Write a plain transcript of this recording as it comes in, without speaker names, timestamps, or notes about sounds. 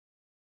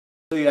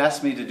So you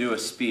asked me to do a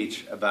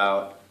speech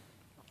about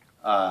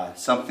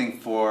something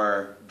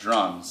for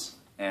drums,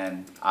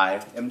 and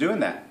I am doing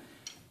that.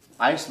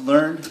 I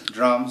learned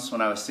drums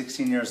when I was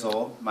 16 years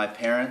old. My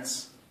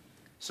parents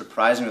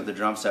surprised me with a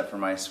drum set for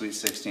my sweet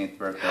 16th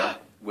birthday,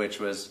 which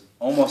was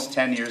almost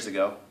 10 years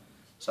ago.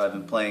 So I've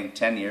been playing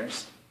 10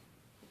 years.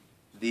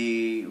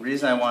 The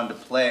reason I wanted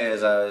to play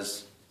is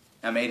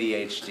I'm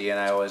ADHD and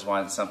I always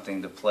wanted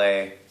something to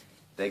play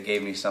that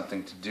gave me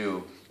something to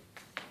do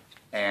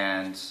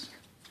and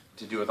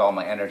to do with all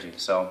my energy.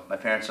 So my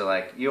parents are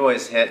like, you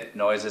always hit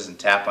noises and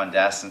tap on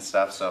desks and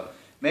stuff, so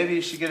maybe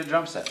you should get a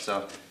drum set.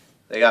 So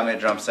they got me a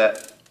drum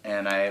set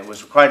and I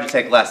was required to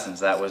take lessons.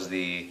 That was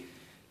the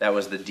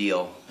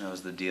deal. In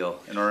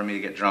order for me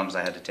to get drums,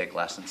 I had to take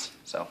lessons.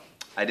 So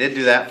I did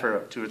do that for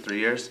 2 or 3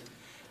 years.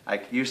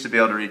 I used to be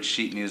able to read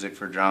sheet music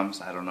for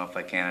drums. I don't know if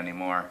I can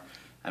anymore.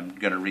 I'm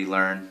going to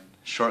relearn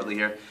shortly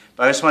here.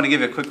 But I just want to give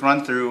you a quick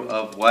run through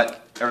of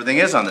what everything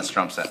is on this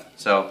drum set.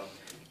 So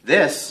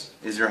this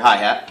is your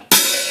hi-hat.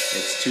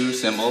 It's 2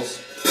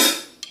 cymbals.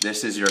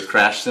 This is your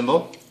crash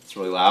cymbal. It's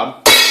really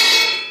loud.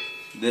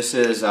 This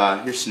is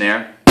your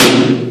snare.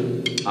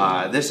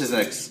 This is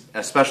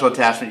a special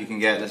attachment you can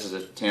get. This is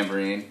a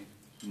tambourine.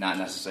 Not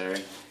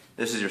necessary.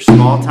 This is your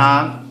small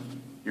tom,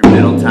 your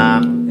middle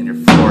tom, and your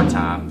floor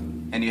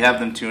tom. And you have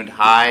them tuned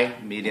high,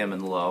 medium,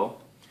 and low.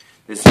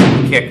 This is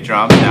your kick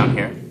drum down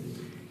here.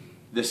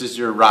 This is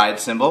your ride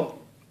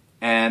cymbal.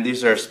 And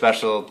these are a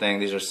special thing.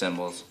 These are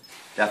cymbals.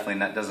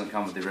 Definitely doesn't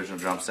come with the original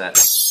drum set.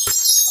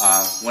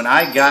 When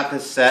I got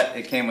this set,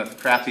 it came with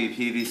crappy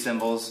PV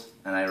cymbals,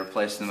 and I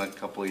replaced them a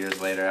couple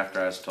years later after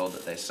I was told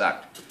that they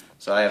sucked.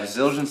 So I have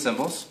Zildjian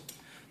cymbals.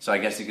 So I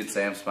guess you could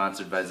say I'm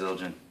sponsored by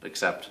Zildjian,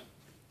 except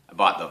I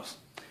bought those.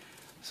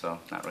 So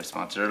not really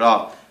sponsored at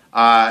all.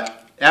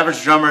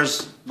 Average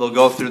drummers will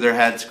go through their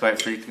heads quite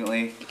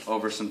frequently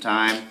over some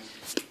time.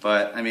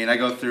 But I mean, I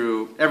go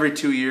through every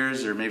 2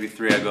 years or maybe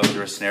 3, I go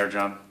through a snare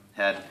drum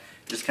head.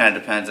 It just kind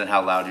of depends on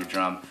how loud you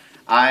drum.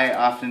 I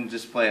often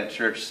just play at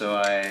church, so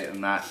I am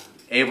not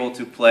able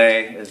to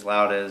play as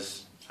loud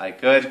as I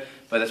could,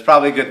 but it's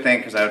probably a good thing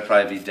because I would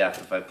probably be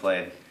deaf if I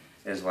played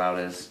as loud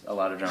as a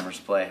lot of drummers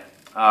play.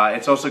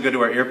 It's also good to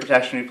wear ear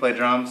protection when you play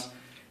drums.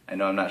 I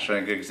know I'm not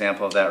showing a good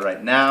example of that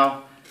right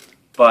now,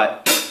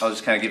 but I'll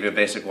just kind of give you a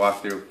basic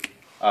walkthrough.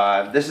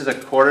 This is a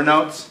quarter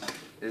notes.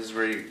 This is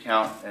where you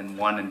count in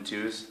 1 and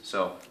 2s.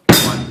 So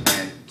 1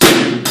 and 2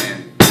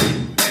 and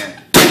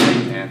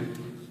 3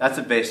 and that's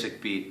a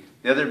basic beat.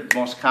 The other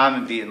most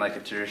common beat in like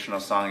a traditional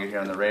song you hear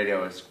on the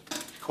radio is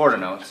quarter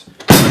notes.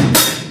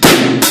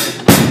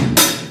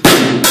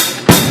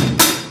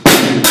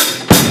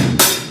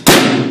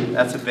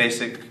 That's a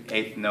basic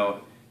 8th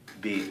note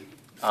beat.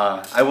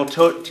 I will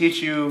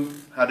teach you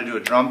how to do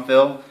a drum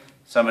fill.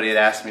 Somebody had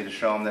asked me to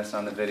show them this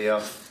on the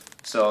video.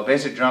 So a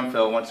basic drum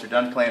fill, once you're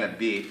done playing a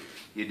beat,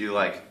 you do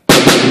like...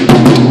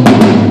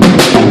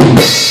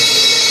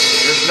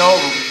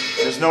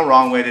 There's no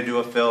wrong way to do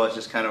a fill. It's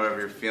just kind of whatever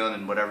you're feeling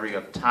and whatever you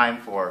have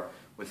time for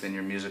within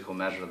your musical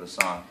measure of the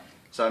song.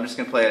 So I'm just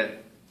going to play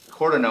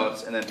quarter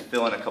notes and then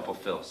fill in a couple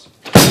fills.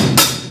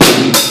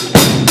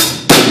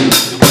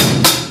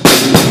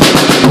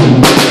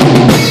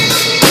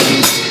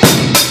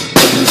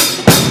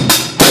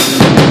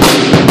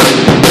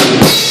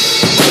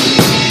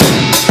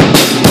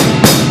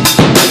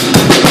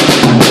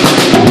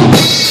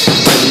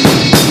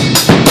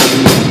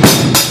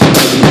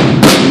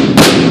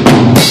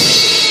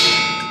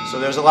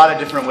 There's a lot of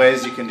different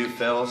ways you can do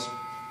fills.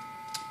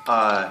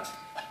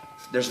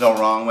 There's no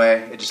wrong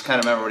way. It just kind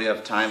of remember what you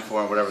have time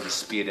for and whatever the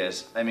speed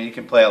is. I mean, you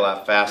can play a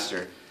lot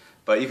faster,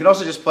 but you can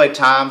also just play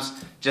toms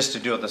just to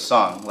do with the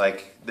song.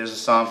 Like, there's a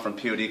song from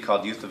POD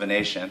called Youth of a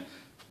Nation.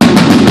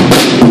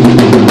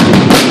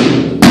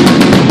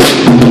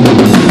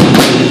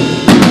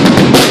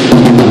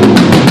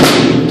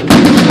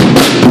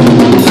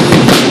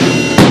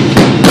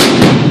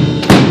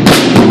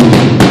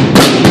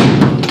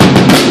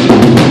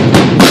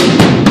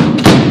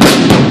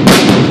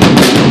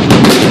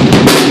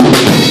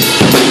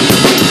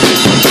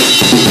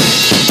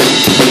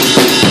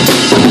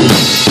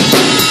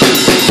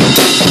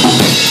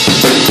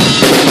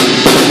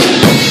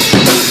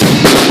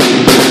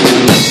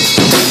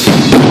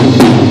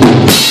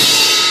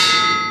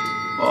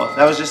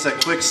 That was just a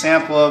quick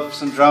sample of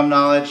some drum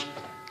knowledge.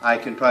 I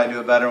can probably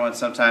do a better one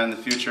sometime in the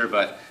future,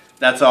 but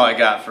that's all I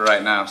got for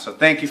right now. So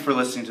thank you for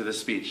listening to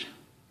this speech.